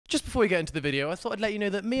Just before we get into the video, I thought I'd let you know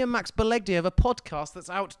that me and Max Balegde have a podcast that's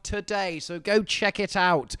out today, so go check it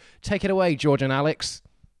out. Take it away, George and Alex.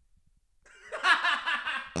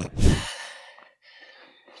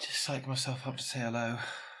 Just psych myself up to say hello.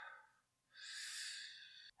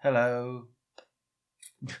 Hello.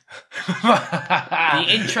 The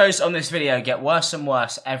intros on this video get worse and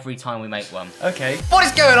worse every time we make one. Okay. What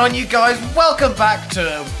is going on, you guys? Welcome back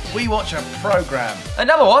to We Watch a Programme.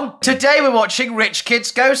 Another one. Today we're watching Rich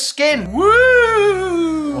Kids Go Skint.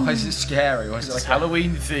 Woo! Why is it scary? Why is it like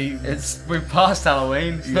Halloween theme? We're past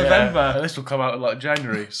Halloween. It's November. And this will come out in like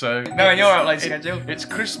January, so... No, in your outline schedule. It's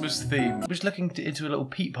Christmas theme. We're just looking into a little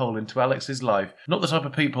peephole into Alex's life. Not the type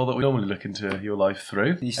of peephole that we normally look into your life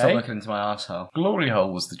through. You stop looking into my arsehole. Glory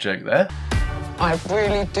hole was the joke there. I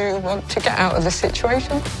really do want to get out of the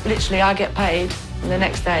situation. Literally, I get paid, and the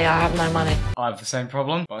next day I have no money. I have the same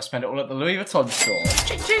problem, but I spend it all at the Louis Vuitton store.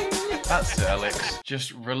 Ching-ching! That's it, Alex.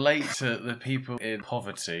 Just relate to the people in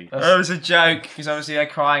poverty. That was a joke, because obviously they're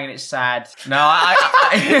crying and it's sad. No,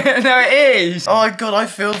 no, it is. Oh my god, I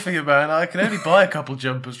feel for you, man. I can only buy a couple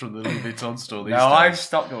jumpers from the Louis Vuitton store these days. No, I've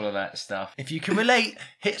stopped all of that stuff. If you can relate,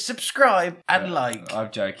 hit subscribe and like.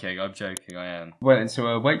 I'm joking, I am. Went into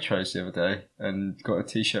a Waitrose the other day and got a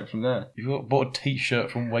t-shirt from there. You bought a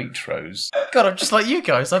t-shirt from Waitrose? God, I'm just like you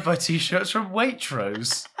guys. I buy t-shirts from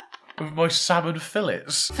Waitrose. With my salmon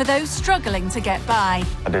fillets. For those struggling to get by.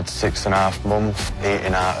 I did 6.5 months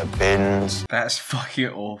eating out of bins. That's fucking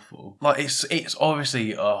awful. Like it's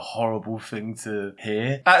obviously a horrible thing to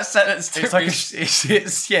hear. That sentence took me...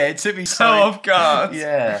 it took me so off guard.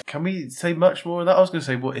 Yeah. Can we say much more of that? I was going to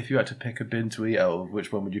say, what if you had to pick a bin to eat out of,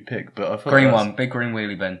 which one would you pick? But I thought green one, big green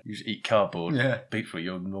wheelie bin. You just eat cardboard. Yeah. Beat for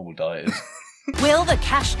your normal diet is. Will the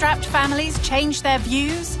cash-strapped families change their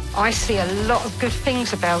views? I see a lot of good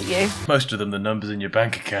things about you. Most of them, the numbers in your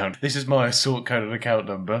bank account. This is my sort code and account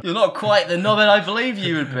number. You're not quite the knobhead I believe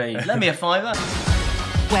you would be. Lend me a fiver.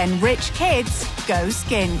 When Rich Kids Go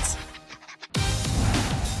Skint.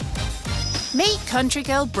 Meet country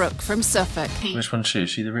girl Brooke from Suffolk. Which one's she? Is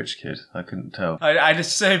she the rich kid? I couldn't tell. I'd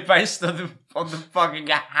assume based on the fucking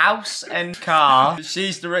house and car,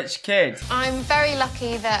 she's the rich kid. I'm very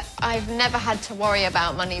lucky that I've never had to worry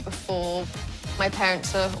about money before. My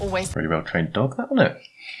parents are always... Pretty well trained dog, that, wasn't it?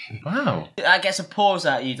 Wow. That gets a pause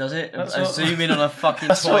out of you, does it? Zoom in on a fucking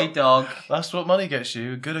That's toy what- dog. That's what money gets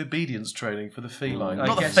you. Good obedience training for the feline. I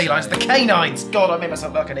Not the guess felines, so. the canines! God, I made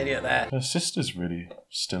myself look like an idiot there. Her sister's really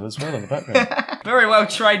still as well in the background. Very well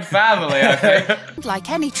trained family, I think. Like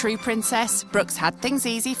any true princess, Brooke's had things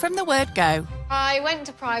easy from the word go. I went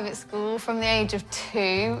to private school from the age of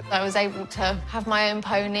 2. I was able to have my own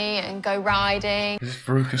pony and go riding. Is this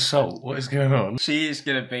Veruca Salt? What is going on? She is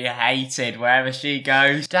going to be hated wherever she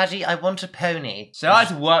goes. Daddy, I want a pony. So I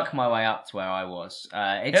had to work my way up to where I was. He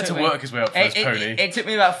had to work his way up for his pony. It took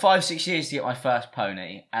me about 5-6 years to get my first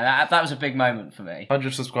pony. And that was a big moment for me.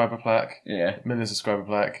 100 subscriber plaque. Yeah. Million subscriber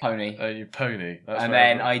plaque. Pony. Your pony. That's And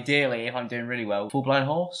very then ideally, if I'm doing really well, full-blown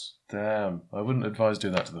horse. Damn. I wouldn't advise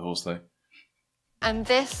doing that to the horse, though. And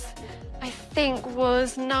this, I think,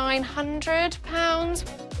 was £900.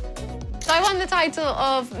 So I won the title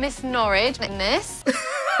of Miss Norwich in this.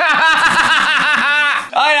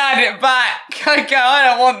 I had it back. I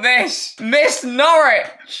don't want this. Miss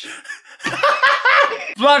Norwich.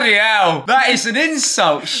 Bloody hell. That is an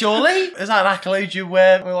insult, surely? Is that an accolade you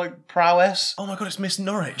wear with, like, prowess? Oh my god, it's Miss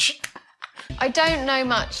Norwich. I don't know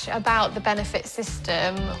much about the benefit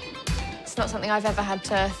system. It's not something I've ever had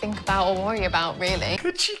to think about or worry about, really.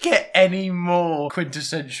 Could you get any more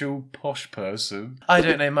quintessential posh person? I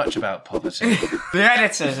don't know much about poverty. The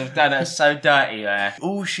editors have done her so dirty there.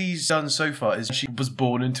 All she's done so far is she was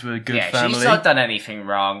born into a good She's family. not done anything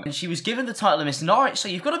wrong. And she was given the title of Miss Norwich, so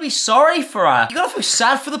you've got to be sorry for her. You've got to feel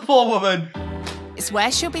sad for the poor woman. It's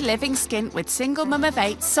where she'll be living skint with single mum of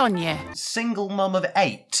 8, Sonia. Single mum of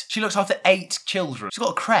 8. She looks after 8 children. She's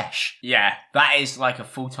got a creche. Yeah, that is like a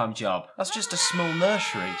full-time job. That's just a small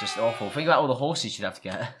nursery. Just awful. Think about all the horses you'd have to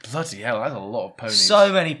get. Bloody hell, that's a lot of ponies.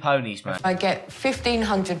 So many ponies, man. I get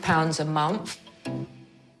 £1,500 a month.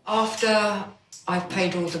 After I've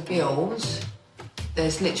paid all the bills,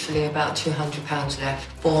 there's literally about £200 left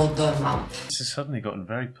for the month. This has suddenly gotten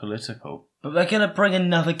very political. But they're going to bring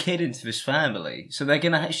another kid into this family. So they're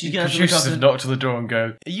going to... She's going to Producers have knocked on the door and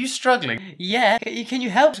go, are you struggling? Yeah, can you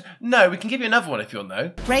help? No, we can give you another one if you want,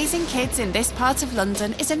 though. Raising kids in this part of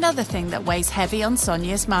London is another thing that weighs heavy on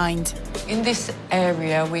Sonia's mind. In this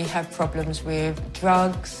area, we have problems with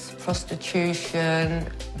drugs, prostitution,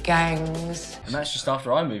 gangs. And that's just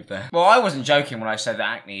after I moved there. Well, I wasn't joking when I said that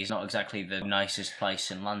Hackney is not exactly the nicest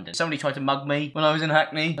place in London. Somebody tried to mug me when I was in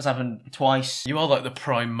Hackney. That's happened twice. You are like the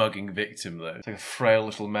prime mugging victim, though. It's like a frail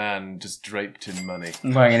little man just draped in money.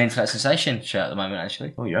 I'm wearing an Internet Sensation shirt at the moment,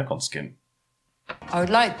 actually. Oh, you have got skin. I would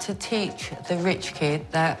like to teach the rich kid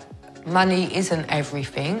that money isn't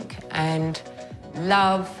everything, and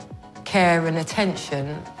love, care and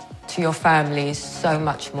attention to your family is so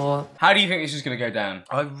much more. How do you think this is going to go down?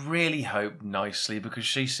 I really hope nicely, because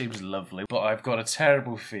she seems lovely, but I've got a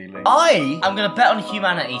terrible feeling. I am going to bet on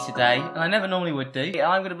humanity today, and I never normally would do.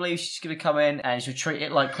 I'm going to believe she's going to come in and she'll treat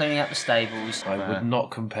it like cleaning out the stables. I would not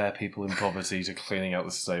compare people in poverty to cleaning out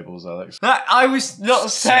the stables, Alex. I was not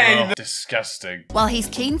saying that. Disgusting. While he's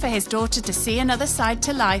keen for his daughter to see another side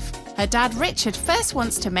to life, her dad Richard first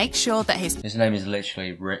wants to make sure that His name is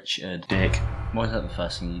literally Richard. Dick. Why is that the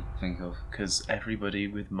first thing you think of? Because everybody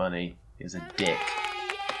with money is a dick.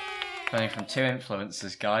 Coming from two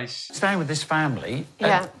influencers, guys. Staying with this family,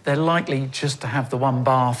 Yeah. they're likely just to have the one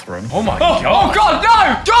bathroom. Oh my god! Oh god,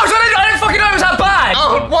 no! Josh, I didn't fucking know it was that bad!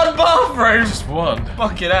 Oh, one bathroom! Just one.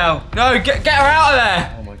 Fucking hell. No, get her out of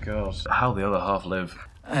there! Oh my god. How the other half live.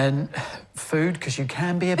 And food, because you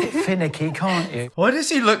can be a bit finicky, can't you? Why does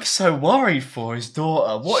he look so worried for his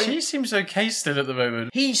daughter? She seems okay still at the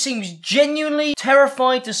moment. He seems genuinely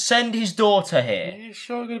terrified to send his daughter here. Are you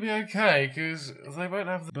sure going to be okay? Because they won't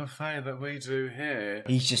have the buffet that we do here.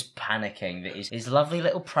 He's just panicking that his lovely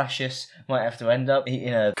little precious might have to end up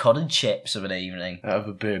eating a cod and chips of an evening. Out of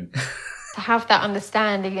a bin. To have that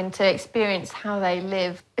understanding and to experience how they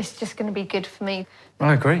live, it's just going to be good for me.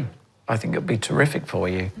 I agree. I think it'll be terrific for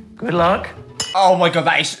you. Good luck. Oh my god,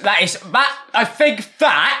 I think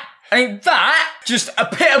that just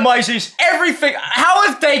epitomises everything. How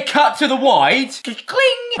have they cut to the wide?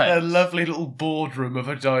 Cling! A lovely little boardroom of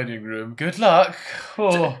a dining room. Good luck.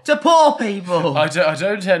 Oh. To poor people. I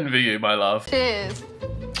don't envy you, my love. Cheers.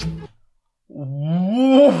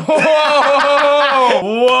 Whoa! Whoa!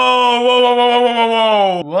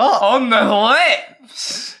 Whoa! What? On the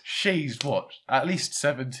lips! She's what? At least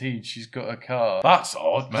 17. She's got a car. That's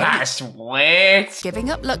odd, man. That's weird.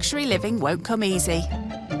 giving up luxury living won't come easy.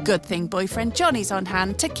 Good thing boyfriend Johnny's on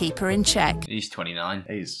hand to keep her in check. He's 29.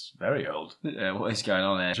 He's very old. Yeah, what is going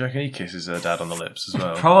on there? Do you reckon he kisses her dad on the lips as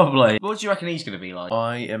well? Probably. What do you reckon he's going to be like?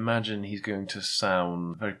 I imagine he's going to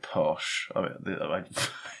sound very posh.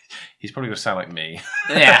 He's probably going to sound like me.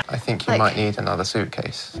 Yeah. I think you might need another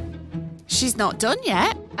suitcase. She's not done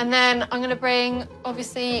yet. And then I'm going to bring,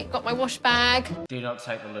 obviously, got my wash bag. Do not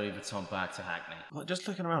take the Louis Vuitton bag to Hackney. Like, just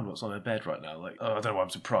looking around what's on her bed right now, I don't know why I'm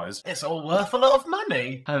surprised. It's all worth a lot of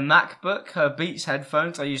money. Her MacBook, her Beats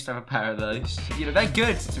headphones, I used to have a pair of those. You know, they're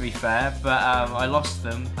good, to be fair, but I lost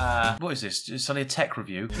them. What is this? It's only a tech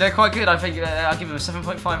review. They're quite good. I think I'll give them a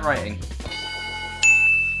 7.5 rating.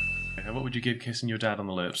 Okay, what would you give kissing your dad on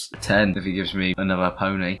the lips? 10 if he gives me another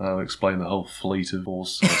pony. I'll explain the whole fleet of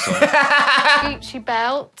horse. Gucci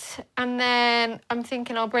belt. And then I'm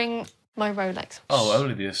thinking I'll bring my Rolex. Oh,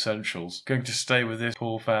 only the essentials. Going to stay with this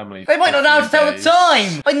poor family. They might not know how to tell the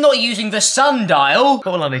time. I'm not using the sundial. What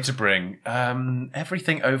will I need to bring?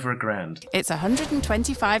 Everything over £1,000. It's a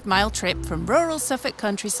 125-mile trip from rural Suffolk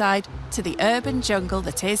countryside to the urban jungle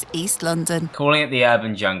that is East London. Calling it the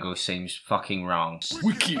urban jungle seems fucking wrong.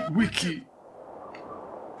 Wiki.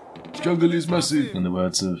 Jungle is massive. In the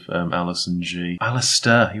words of Alison G.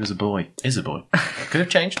 Alistair, he was a boy. Is a boy. Could have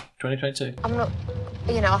changed. 2022. I'm not,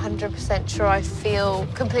 100% sure I feel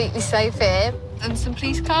completely safe here. And some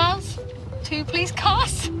police cars. 2 police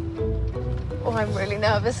cars. Oh, I'm really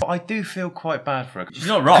nervous. But I do feel quite bad for her. She's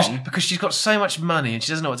not wrong. Because she's got so much money and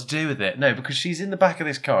she doesn't know what to do with it. No, because she's in the back of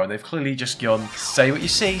this car and they've clearly just gone, say what you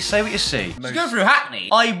see, say what you see. She's going through Hackney.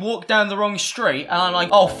 I walk down the wrong street and I'm like,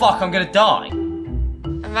 oh fuck, I'm gonna die.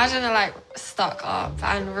 Imagine her stuck up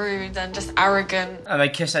and rude and just arrogant. And they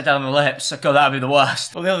kiss her down the lips. God, that'd be the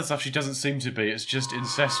worst. Well, the other stuff she doesn't seem to be. It's just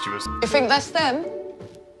incestuous. You think that's them?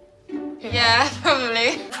 Yeah,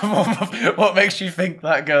 probably. What makes you think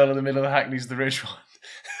that girl in the middle of Hackney's the rich one?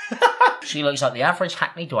 She looks like the average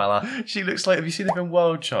Hackney dweller. She looks like, have you seen the film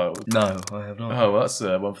Wild Child? No, I have not. Oh, well, that's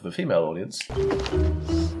one for the female audience.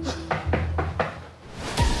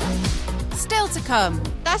 Still to come.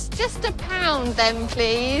 That's just £1 then,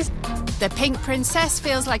 please. The pink princess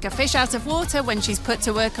feels like a fish out of water when she's put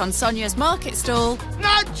to work on Sonia's market stall.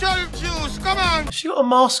 Has she got a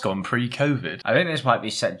mask on pre-COVID? I think this might be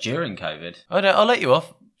set during COVID. Oh no, I'll let you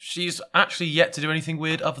off. She's actually yet to do anything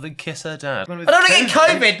weird other than kiss her dad. I don't want to get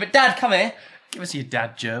COVID, but Dad, come here. Give us your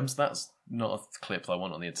dad germs. That's not a clip that I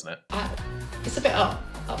want on the internet. It's a bit up.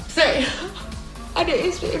 Sorry. I know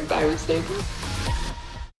it's a bit embarrassing.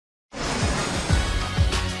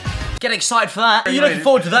 Get excited for that. Are you looking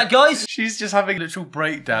forward to that, guys? She's just having a literal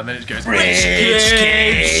breakdown, then it goes, Rich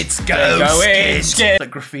Kids Go Skint. like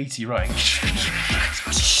graffiti writing.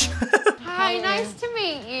 Hi, nice to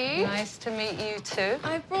meet you. Nice to meet you too.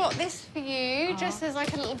 I brought this for you just as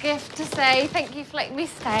like a little gift to say thank you for letting me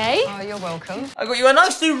stay. Oh, you're welcome. I got you a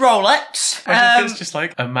nice new Rolex. It's just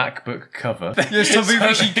like a MacBook cover. There's something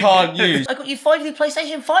which you can't use. I got you 5 new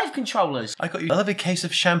PlayStation 5 controllers. I got you a lovely case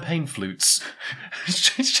of champagne flutes.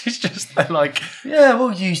 She's just like, Yeah,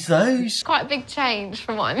 we'll use those. Quite a big change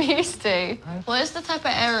from what I'm used to. What is the type of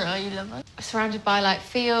area you live in? Surrounded by like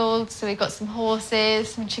fields, so we've got some horses,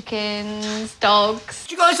 some chickens, dogs.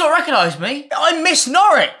 Do you guys not recognise me? I'm Miss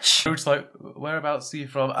Norwich. it's like, whereabouts are you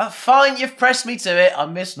from? Fine, you've pressed me to it.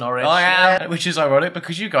 I'm Miss Norwich. I am. Yeah. Which is ironic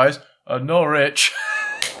because you guys are Norwich.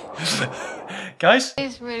 Guys?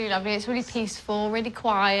 It's really lovely, it's really peaceful, really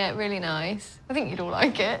quiet, really nice. I think you'd all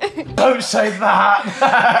like it. Don't say that.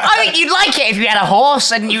 I think you'd like it if you had a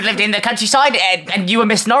horse and you lived in the countryside and you were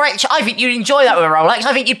Miss Norwich. I think you'd enjoy that with a Rolex.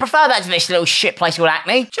 I think you'd prefer that to this little shit place called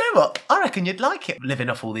Hackney. Do you know what? I reckon you'd like it, living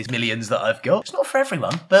off all these millions that I've got. It's not for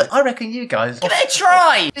everyone, but I reckon you guys... Give it a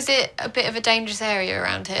try. Is it a bit of a dangerous area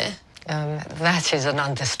around here? That is an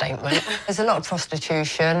understatement. There's a lot of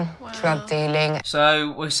prostitution, drug dealing.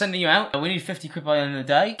 So we're sending you out. We need 50 quid by the end of the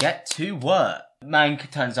day. Get to work. Man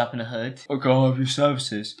turns up in a hood. I can't have your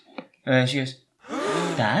services. And she goes,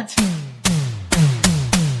 Dad?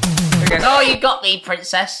 He goes, oh, you got me,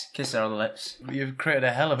 princess. Kiss her on the lips. You've created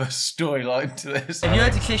a hell of a storyline to this. If you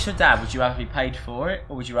had to kiss your dad, would you rather be paid for it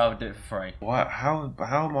or would you rather do it for free? Wow,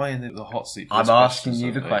 how am I in the hot seat for I'm this asking question,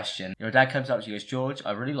 you the suddenly? question. Your dad comes up to you and goes, George,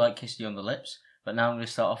 I really like kissing you on the lips, but now I'm going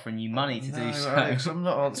to start offering you money to do so. Alex, I'm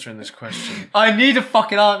not answering this question. I need a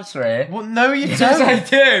fucking answer here. Well, no, you Yes, don't. I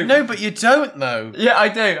do. No, but you don't know. Yeah, I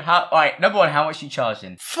do. Right, number one, how much are you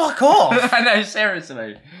charging? Fuck off. I know,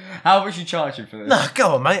 seriously. How much are you charging for this? No,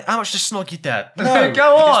 go on, mate. How much to snog your dad? No,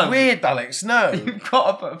 Go on. It's weird, Alex. No. You've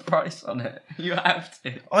got to put a price on it. You have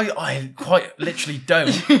to. I quite literally don't.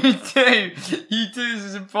 You do. You do. This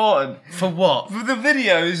is important. For what? For the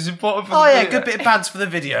video, this is important for Oh, the yeah, video. good bit of bands for the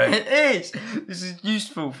video. It is. This is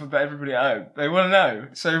useful for everybody at home. They want to know.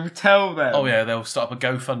 So tell them. Oh, yeah, they'll start up a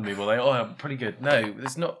GoFundMe, will they? Oh, I'm pretty good. No,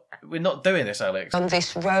 it's not. We're not doing this, Alex. On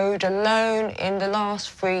this road alone, in the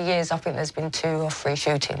last 3 years, I think there's been 2 or 3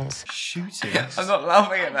 shootings. Shootings? I'm not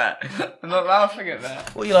laughing at that. I'm not laughing at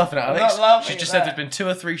that. What are you laughing at, Alex? not laughing She at just that. said there's been 2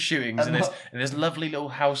 or 3 shootings in this lovely little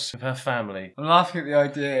house with her family. I'm laughing at the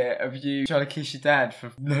idea of you trying to kiss your dad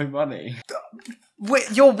for no money.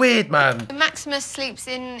 You're weird, man. Maximus sleeps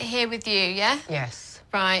in here with you, yeah? Yes.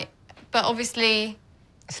 Right. But obviously,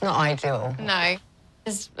 It's not ideal. no.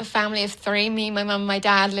 There's a family of 3, me, my mum, my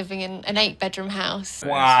dad, living in an 8-bedroom house.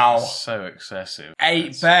 Wow. It's so excessive.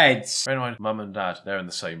 8 beds. Bear in mind, mum and dad, they're in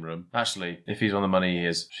the same room. Actually, if he's on the money he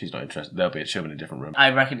is, she's not interested. They'll be she'll be in a different room. I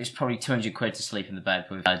reckon it's probably 200 quid to sleep in the bed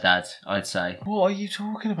with her dad, I'd say. What are you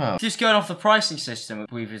talking about? Just going off the pricing system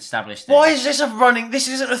we've established. Here. Why is this a running? This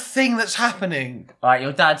isn't a thing that's happening. Right,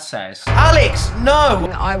 your dad says. Alex, no!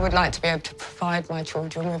 I would like to be able to provide my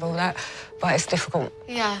children with all that, but it's difficult.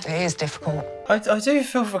 Yeah. It is difficult. I do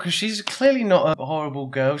feel for her because she's clearly not a horrible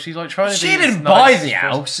girl. She's like trying to She be didn't as buy nice the as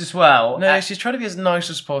possible. house as well. No, she's trying to be as nice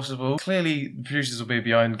as possible. Clearly, the producers will be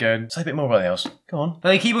behind going, say a bit more about the house. Go on. But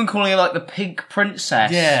they keep on calling her like the pink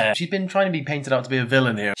princess. Yeah. She's been trying to be painted out to be a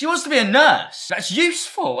villain here. She wants to be a nurse. That's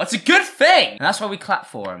useful. That's a good thing. And that's why we clap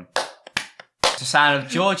for him. It's the sound of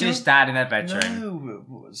George and his dad in their bedroom.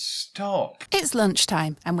 No, stop. It's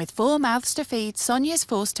lunchtime, and with 4 mouths to feed, Sonia's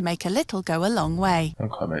forced to make a little go a long way. I'm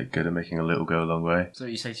quite good at making a little go a long way. So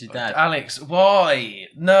what you say to your dad? Alex, why?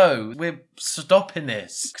 No, we're stopping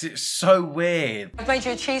this because it's so weird. I've made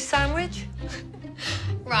you a cheese sandwich.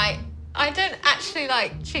 Right. I don't actually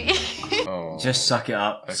like cheese. Oh. Just suck it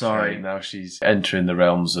up. Okay, Sorry. now she's entering the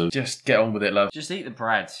realms of just get on with it, love. Just eat the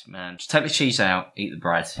bread, man. Just take the cheese out, eat the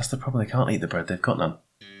bread. That's the problem, they can't eat the bread, they've got none.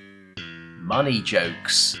 Money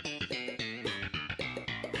jokes.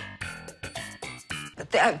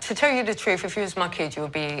 To tell you the truth, if you was my kid, you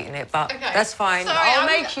would be eating it, but Okay. that's fine. Sorry, I'll I'm-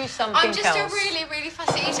 make you something I'm just else. a really, really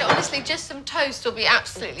fussy eater. Honestly, just some toast will be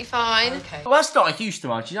absolutely fine. Okay. Well, that's not a huge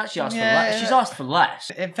demand. She's actually asked for less. She's asked for less.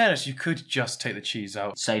 In fairness, you could just take the cheese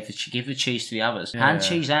out. Save give the cheese to the others. Hand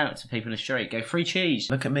cheese out to people in the street. Go free cheese.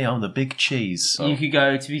 Look at me, I'm the big cheese. You could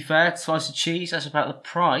go, to be fair, slice of cheese, that's about the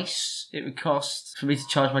price it would cost for me to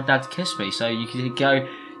charge my dad to kiss me. So you could go,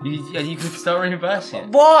 you could start reimbursing it.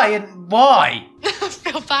 Why? And why? I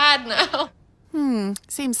feel bad now.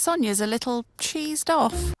 Seems Sonia's a little cheesed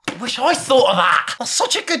off. wish I thought of that. That's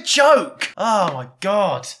such a good joke. Oh my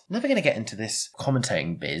God. Never going to get into this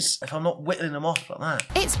commentating biz if I'm not whittling them off like that.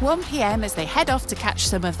 It's 1 p.m. as they head off to catch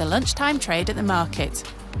some of the lunchtime trade at the market.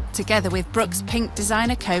 Together with Brooke's pink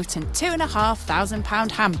designer coat and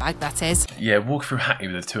 £2,500 handbag, that is. Yeah, walk through Hackney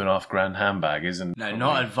with a $2,500 handbag isn't... No,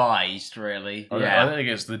 not advised, really. I don't think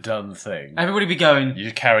it's the done thing. Everybody be going, You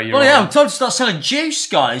just carry your... well, yeah, time to start selling juice,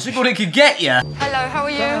 guys. Look what it could get you. Hello, how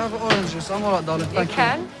are you? Can I have orange juice? I'm all right, darling. You Thank you.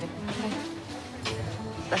 can.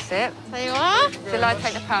 That's it. There you are. Till I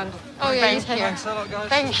take the pound. Oh, yeah, you Thank take you. it. Thanks a lot, guys.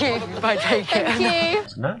 Thank you. Bye, take it. Thank you.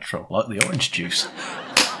 It's natural, like the orange juice.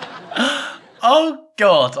 Oh,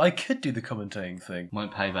 God, I could do the commentating thing.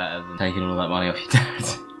 Might pay better than taking all that money off your dad.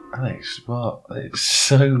 Alex, what? It's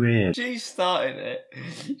so weird. She started it.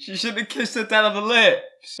 She should have kissed her dad on the lips.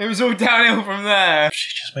 It was all downhill from there.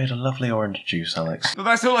 She just made a lovely orange juice, Alex. But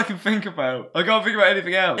that's all I can think about. I can't think about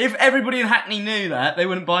anything else. If everybody in Hackney knew that, they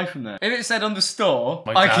wouldn't buy from there. If it said on the store,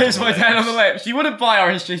 My I dad kissed on my the dad on lips. the lips, you wouldn't buy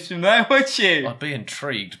orange juice from there, would you? I'd be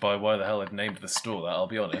intrigued by why the hell they'd named the store that, I'll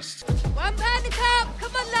be honest. £1 a cup,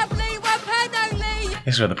 come on lovely, £1 only.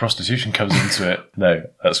 This is where the prostitution comes into it. No,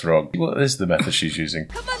 that's wrong. What is the method she's using?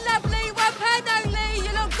 Come on lovely, £1 only.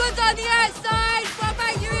 You look good on the outside, what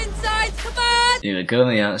about your insides, come on. You look good on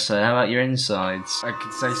the outside, how about your insides? I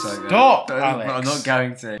could say so. Stop, but Alex. I'm not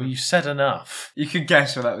going to. Well, you said enough. You could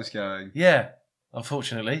guess where that was going. Yeah,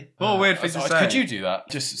 unfortunately. What a weird thing to say. Could you do that?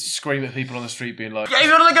 Just scream at people on the street being like... Yeah, if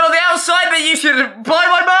you want to look good on the outside, then you should buy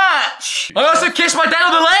my merch. I also kissed my dad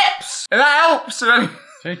on the lips. And that helps.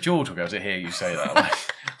 So George will go to hear you say that.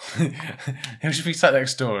 He'll just be sat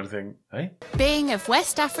next door and think, hey? Being of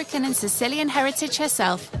West African and Sicilian heritage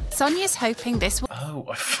herself, Sonia's hoping this will... Oh,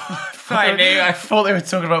 I thought they were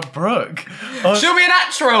talking about Brooke. She'll be a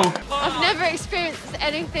natural. I've never experienced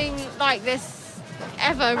anything like this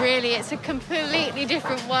ever, really. It's a completely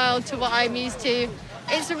different world to what I'm used to.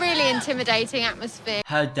 It's a really intimidating atmosphere.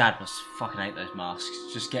 Her dad must fucking hate those masks.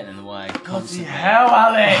 Just getting in the way. Constantly. hell,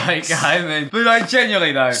 Alex! Like, I mean, but like,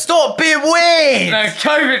 genuinely though. Stop being weird! No,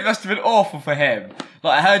 COVID must have been awful for him.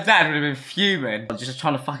 Like, her dad would have been fuming. Just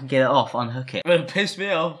trying to fucking get it off, unhook it. It would have pissed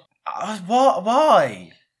me off. What?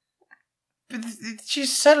 Why?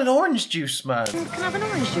 She's selling orange juice, man. Can I have an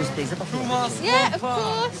orange juice, please? Yeah, of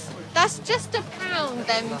course. That's just £1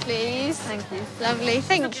 then, please. Thank you. Lovely,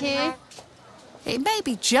 thank you. It may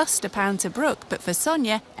be just £1 to Brooke, but for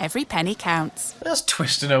Sonia, every penny counts. That's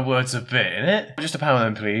twisting her words a bit, isn't it? Just £1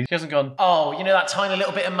 then, please. She hasn't gone, oh, you know that tiny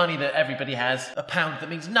little bit of money that everybody has? £1 that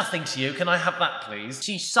means nothing to you. Can I have that, please?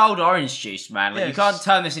 She sold orange juice, man. Like, Yes. you can't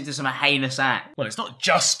turn this into some heinous act. Well, it's not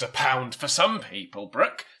just £1 for some people,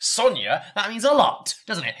 Brooke. Sonia, that means a lot,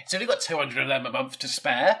 doesn't it? It's only got 200 of them a month to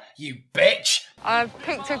spare, you bitch. I've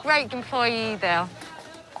picked a great employee there.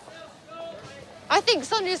 I think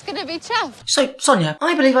Sonia's going to be chuffed. So, Sonia,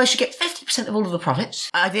 I believe I should get 50% of all of the profits.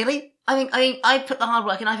 Ideally. I put the hard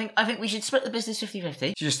work in. I think we should split the business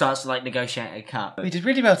 50-50. She just starts to, like, negotiate a cut. We did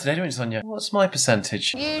really well today, didn't we, Sonia? What's my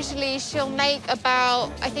percentage? Usually she'll make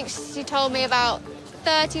about, I think she told me about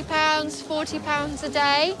 £30, £40 a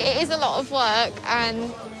day. It is a lot of work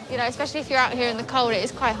and, you know, especially if you're out here in the cold, it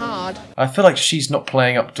is quite hard. I feel like she's not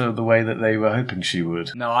playing up to the way that they were hoping she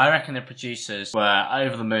would. No, I reckon the producers were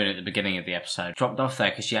over the moon at the beginning of the episode. Dropped off there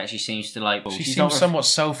because she actually seems to, like... She seems somewhat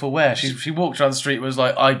self-aware. She walked around the street and was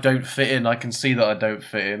like, I don't fit in. I can see that I don't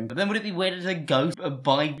fit in. But then would it be weird to go and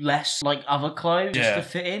buy less, like, other clothes just to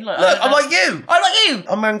fit in? Like, Look, I'm like you! I'm like you!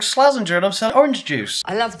 I'm wearing Slazenger and I'm selling orange juice.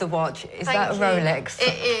 I love the watch. Is Thank that a you. Rolex?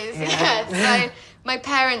 It is, yeah. So my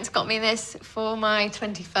parents got me this for my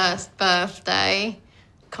 21st birthday.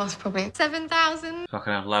 Cost probably £7,000.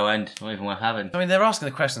 Fucking have low end. Not even worth having. I mean, they're asking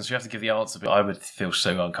the questions, so you have to give the answer, but I would feel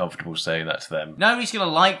so uncomfortable saying that to them. Nobody's gonna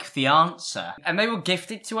like the answer. And they were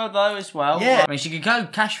gifted to her though as well. Yeah. I mean, she could go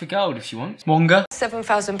cash for gold if she wants. Wonga.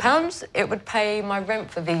 £7,000. It would pay my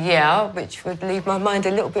rent for the year, which would leave my mind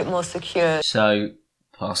a little bit more secure. So,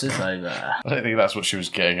 pass it over. I don't think that's what she was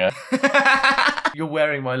getting at. You're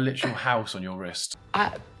wearing my literal house on your wrist.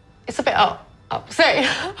 It's a bit upsetting.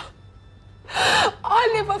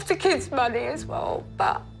 I live off the kids' money as well,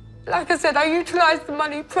 but like I said, I utilise the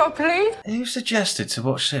money properly. Who suggested to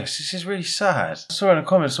watch this? This is really sad. I saw it in the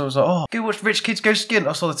comments, so I was like, oh, go watch Rich Kids Go Skint.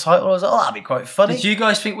 I saw the title, I was like, oh, that'd be quite funny. Did you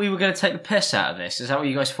guys think we were going to take the piss out of this? Is that what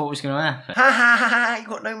you guys thought was going to happen? Ha ha ha ha, you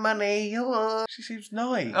got no money. Oh, she seems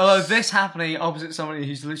nice. Although this happening opposite somebody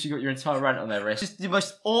who's literally got your entire rent on their wrist. It's the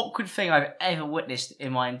most awkward thing I've ever witnessed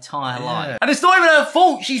in my entire life. And it's not even her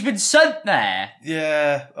fault, she's been sent there.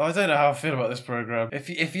 Yeah, I don't know how I feel about this program.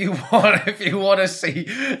 If you want to see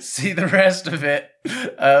see the rest of it,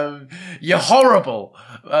 you're horrible.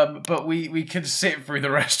 But we can sit through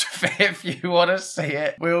the rest of it if you want to see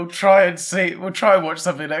it. We'll try and watch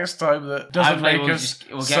something next time that doesn't Hopefully make we'll us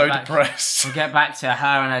get so back- depressed. We'll get back to her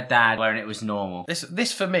and her dad when it was normal.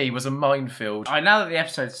 This for me was a minefield. I know that the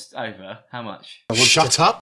episode's over. How much? Shut up.